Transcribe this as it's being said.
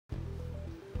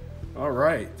All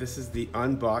right, this is the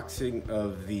unboxing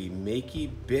of the Makey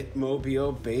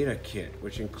Bitmobile Beta Kit,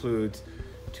 which includes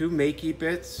 2 Makey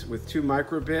bits with 2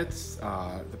 microbits,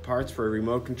 the parts for a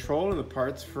remote control and the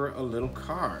parts for a little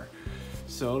car.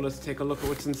 So let's take a look at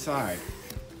what's inside.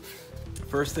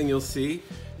 First thing you'll see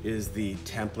is the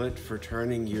template for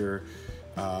turning your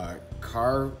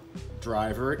car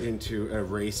driver into a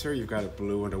racer. You've got a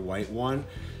blue and a white one.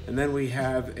 And then we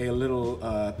have a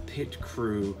little pit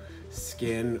crew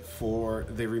skin for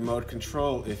the remote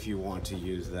control if you want to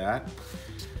use that.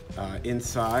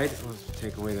 Inside, let's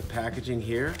take away the packaging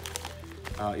here.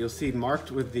 You'll see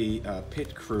marked with the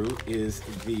pit crew is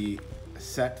the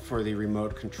set for the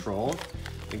remote control.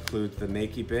 Includes the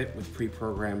Makey bit with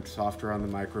pre-programmed software on the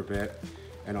microbit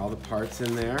and all the parts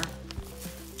in there.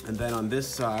 And then on this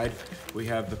side, we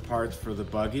have the parts for the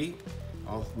buggy,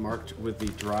 all marked with the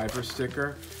driver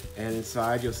sticker. And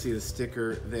inside you'll see the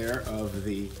sticker there of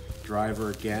the driver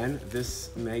again. This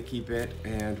Makey bit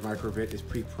and microbit is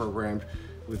pre-programmed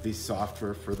with the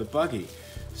software for the buggy,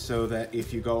 so that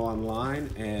if you go online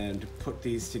and put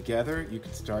these together, you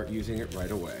can start using it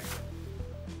right away.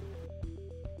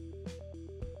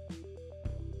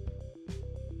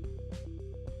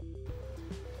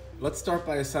 Let's start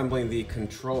by assembling the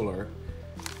controller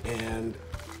and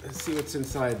let's see what's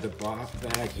inside the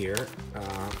bag here.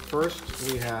 First,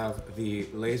 we have the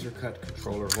laser cut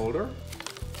controller holder.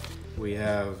 We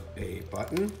have a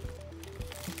button,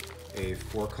 a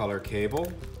 4-color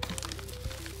cable.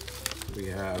 We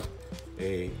have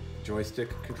a joystick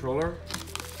controller.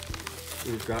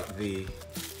 We've got the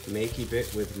Makey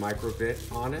bit with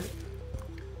microbit on it.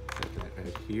 Put that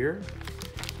right here.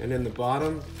 And in the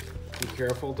bottom, be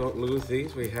careful, don't lose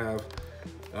these. We have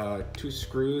 2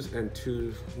 screws and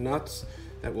 2 nuts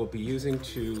that we'll be using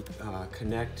to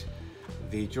connect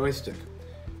the joystick.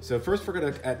 So first we're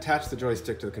going to attach the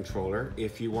joystick to the controller.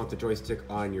 If you want the joystick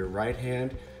on your right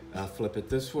hand, flip it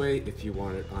this way. If you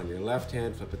want it on your left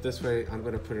hand, flip it this way. I'm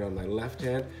going to put it on my left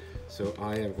hand. So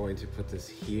I am going to put this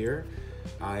here.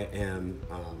 I am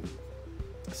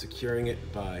securing it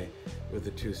with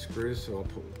the 2 screws. So I'll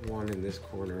put one in this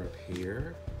corner up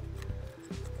here.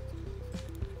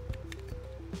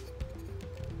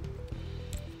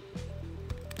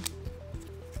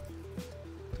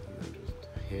 And then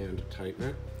just hand tighten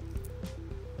it.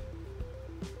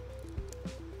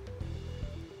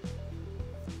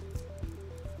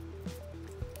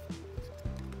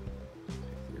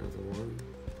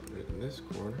 This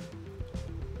corner.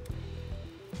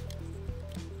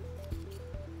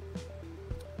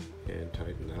 And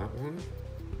tighten that one.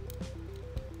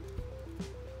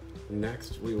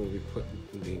 Next, we will be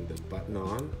putting the button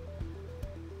on.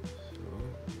 So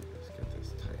let's get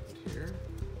this tightened here.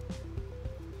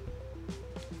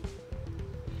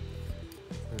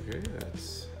 Okay,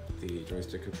 that's the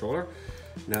joystick controller.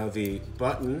 Now the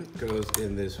button goes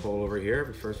in this hole over here,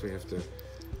 but first we have to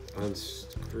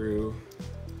unscrew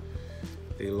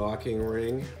the locking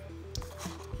ring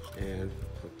and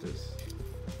put this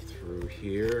through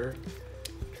here,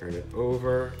 turn it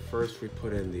over. First we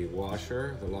put in the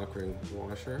washer, the lock ring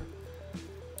washer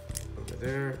over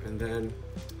there, and then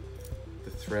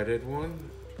the threaded one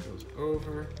goes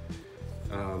over.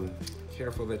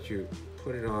 Careful that you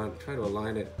put it on, try to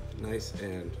align it nice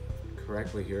and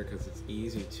correctly here because it's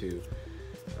easy to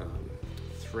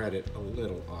thread it a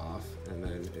little off, and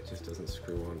then it just doesn't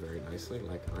screw on very nicely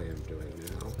like I am doing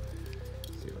now.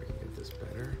 See if I can get this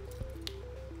better.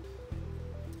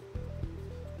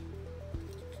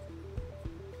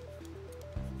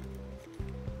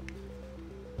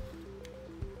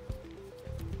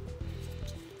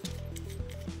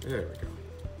 There we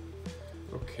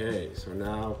go. Okay, so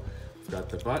now we've got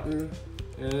the button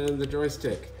and the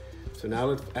joystick. So now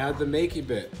let's add the Makey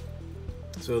bit.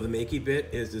 So the Makey bit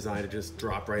is designed to just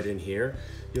drop right in here.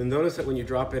 You'll notice that when you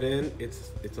drop it in, it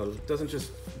doesn't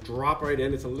just drop right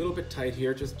in, it's a little bit tight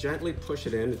here. Just gently push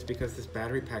it in. It's because this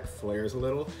battery pack flares a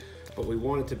little, but we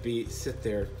want it to sit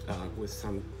there with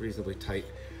some reasonably tight.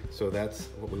 So that's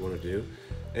what we want to do.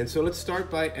 And so let's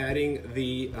start by adding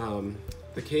the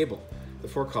cable, the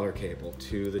 4-color cable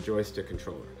to the joystick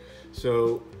controller.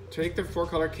 So take the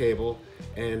 4-color cable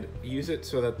and use it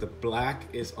so that the black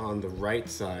is on the right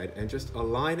side, and just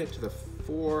align it to the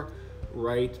 4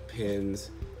 right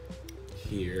pins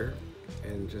here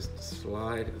and just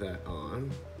slide that on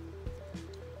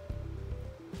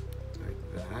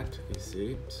like that, you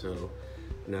see. So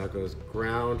now it goes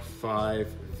ground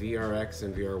 5 VRX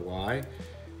and VRY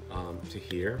to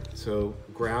here. So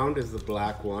ground is the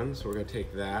black one, so we're going to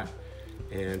take that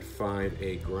and find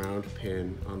a ground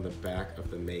pin on the back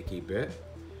of the Makey bit.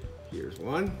 Here's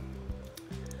one.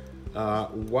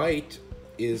 White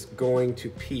is going to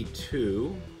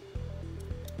P2.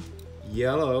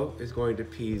 Yellow is going to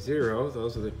P0.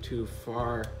 Those are the two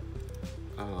far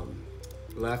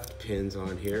left pins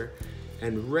on here.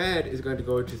 And red is going to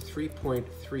go to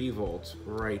 3.3 volts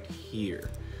right here.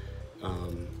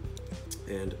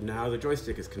 And now the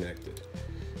joystick is connected.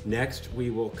 Next,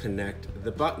 we will connect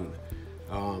the button.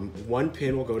 One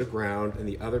pin will go to ground and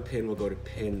the other pin will go to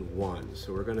pin 1.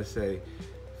 So we're gonna say,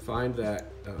 find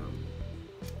that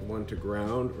one to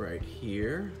ground right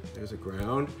here. There's a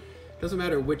ground. Doesn't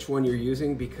matter which one you're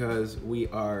using because we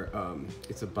are,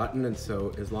 it's a button, and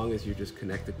so as long as you just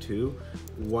connect the two,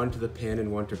 one to the pin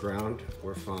and one to ground,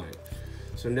 we're fine.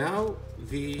 So now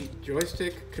the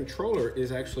joystick controller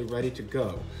is actually ready to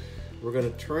go. We're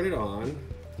gonna turn it on,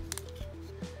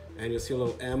 and you'll see a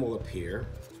little M will appear.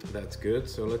 That's good,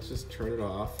 so let's just turn it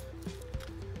off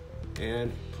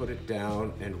and put it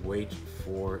down and wait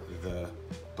for the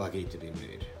buggy to be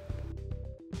made.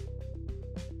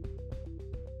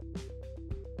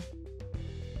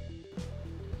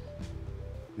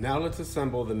 Now let's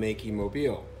assemble the Makey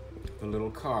Mobile, the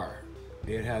little car.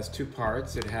 It has two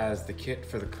parts. It has the kit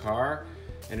for the car,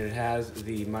 and it has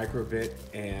the microbit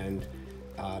and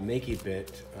Makey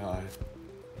bit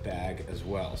bag as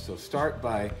well. So start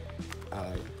by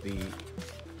the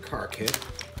car kit.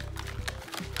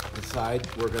 Inside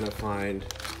we're going to find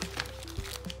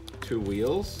two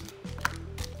wheels.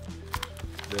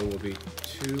 There will be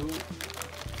two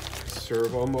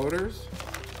servo motors,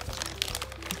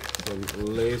 some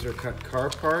laser cut car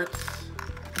parts,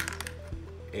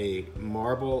 a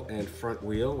marble and front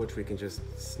wheel, which we can just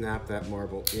snap that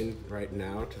marble in right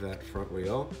now to that front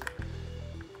wheel,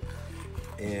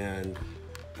 and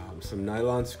some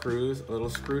nylon screws, a little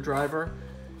screwdriver.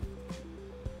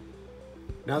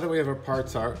 Now that we have our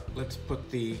parts out, let's put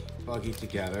the buggy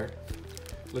together.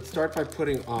 Let's start by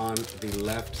putting on the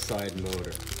left side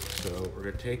motor. So we're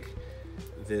going to take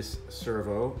this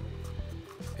servo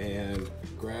and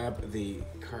grab the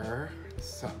car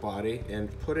body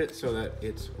and put it so that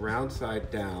it's round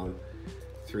side down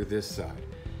through this side.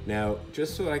 Now,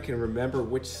 just so I can remember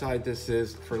which side this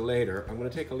is for later, I'm going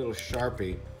to take a little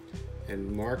Sharpie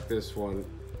and mark this one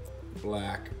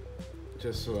black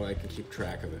just so I can keep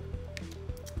track of it.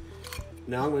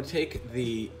 Now I'm going to take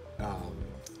the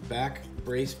back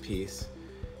brace piece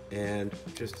and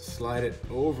just slide it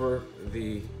over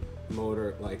the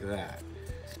motor like that.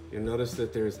 You'll notice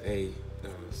that there's a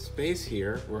space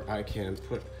here where I can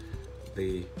put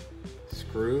the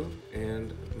screw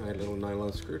and my little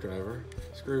nylon screwdriver,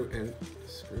 screw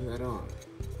that on.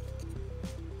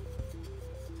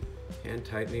 Hand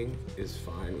tightening is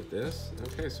fine with this.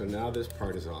 Okay, so now this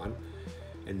part is on,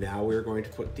 and now we're going to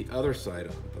put the other side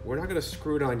on, but we're not going to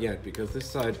screw it on yet because this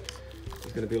side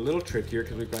is going to be a little trickier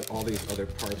because we've got all these other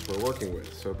parts we're working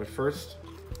with. So, but first,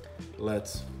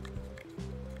 let's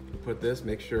put this,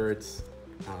 make sure it's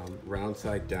round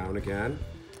side down again.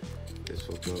 This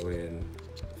will go in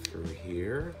through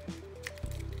here.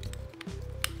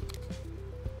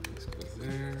 This goes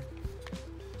there.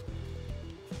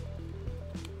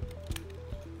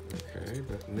 Okay,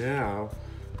 but now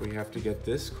we have to get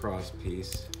this cross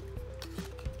piece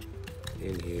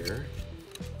in here.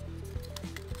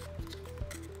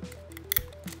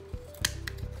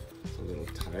 It's a little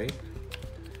tight.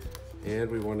 And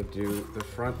we want to do the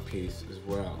front piece as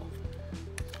well.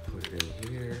 Put it in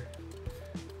here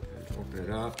and open it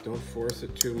up. Don't force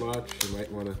it too much. You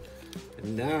might want to.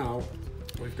 And now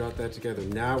we've got that together.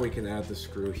 Now we can add the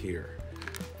screw here.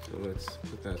 So let's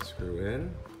put that screw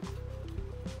in.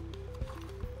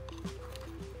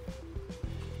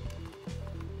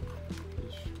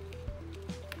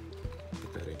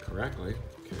 Put that in correctly.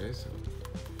 Okay, so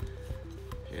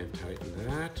hand tighten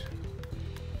that.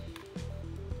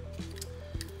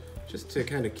 Just to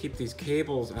kind of keep these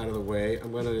cables out of the way,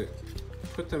 I'm going to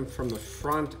put them from the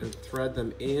front and thread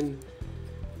them in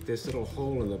this little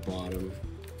hole in the bottom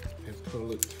and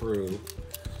pull it through,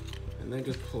 and then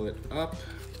just pull it up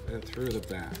and through the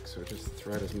back. So just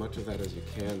thread as much of that as you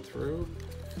can through.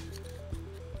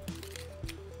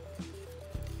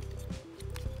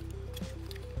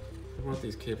 I want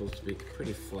these cables to be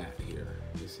pretty flat here.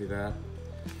 You see that?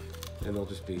 And they'll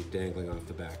just be dangling off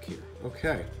the back here.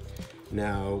 Okay.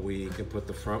 Now we can put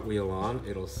the front wheel on.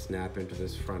 It'll snap into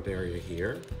this front area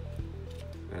here.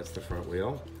 That's the front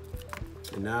wheel.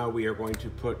 And now we are going to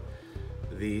put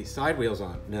the side wheels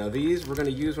on. Now these, we're going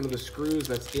to use one of the screws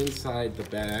that's inside the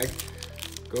bag.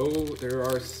 There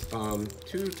are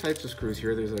two types of screws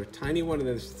here. There's a tiny one and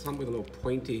there's some with a little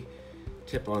pointy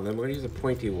tip on them. We're going to use the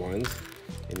pointy ones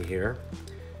in here.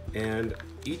 And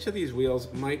each of these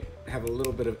wheels might have a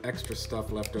little bit of extra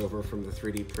stuff left over from the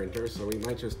 3D printer, so we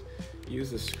might just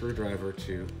use the screwdriver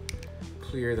to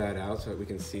clear that out so that we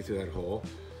can see through that hole.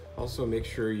 Also, make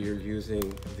sure you're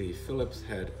using the Phillips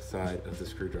head side of the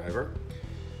screwdriver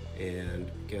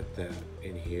and get that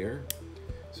in here.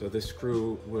 So this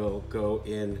screw will go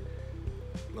in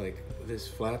like this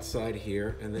flat side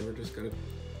here, and then we're just going to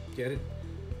get it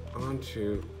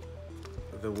onto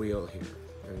the wheel here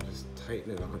and just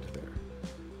tighten it onto there.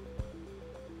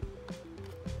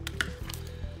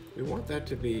 We want that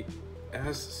to be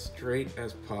as straight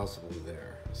as possible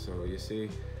there. So you see,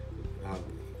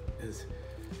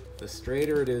 the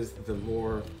straighter it is, the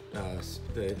more,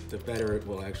 the better it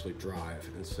will actually drive.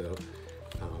 And so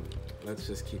let's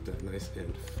just keep that nice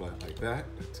and flat like that.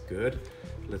 That's good.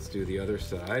 Let's do the other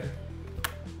side.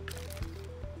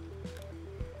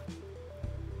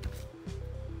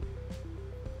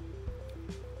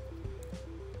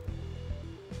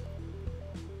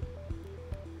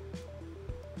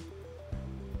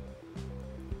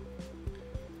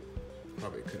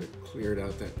 Probably could have cleared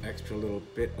out that extra little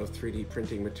bit of 3D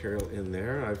printing material in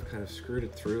there. I've kind of screwed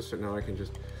it through, so now I can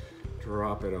just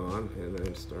drop it on and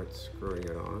then start screwing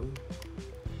it on.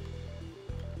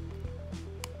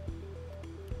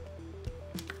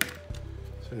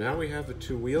 So now we have the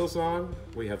two wheels on,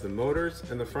 we have the motors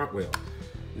and the front wheel.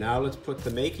 Now let's put the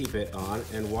Makey bit on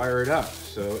and wire it up.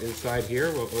 So inside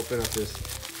here, we'll open up this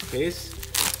case.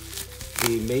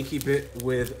 The Makey bit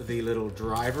with the little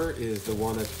driver is the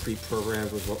one that's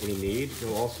pre-programmed with what we need.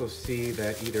 You'll also see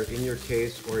that either in your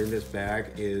case or in this bag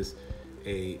is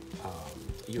a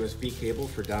USB cable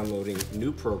for downloading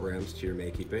new programs to your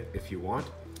Makey bit if you want.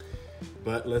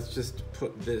 But let's just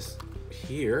put this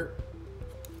here.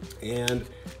 And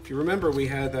if you remember, we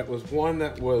had that was one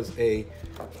that was a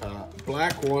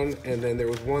black one, and then there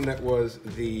was one that was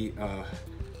the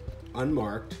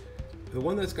unmarked. The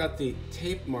one that's got the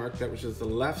tape mark, that which is the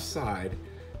left side,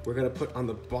 we're going to put on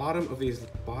the bottom of these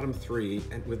bottom three,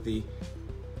 and with the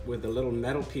little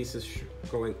metal pieces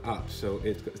going up. So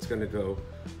it's going to go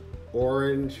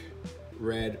orange,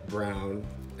 red, brown,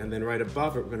 and then right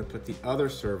above it, we're going to put the other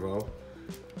servo,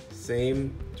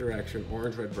 same direction,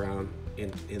 orange, red, brown,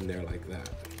 in there like that.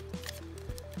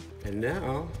 And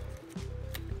now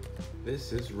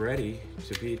this is ready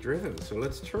to be driven. So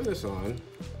let's turn this on.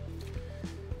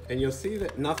 And you'll see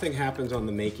that nothing happens on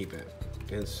the Makey bit.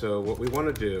 And so what we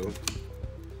want to do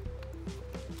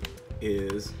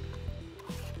is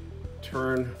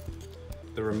turn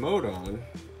the remote on,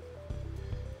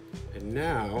 and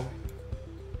now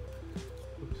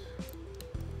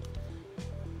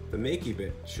the Makey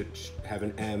bit should have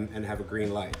an M and have a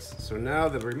green lights. So now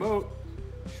the remote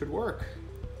should work.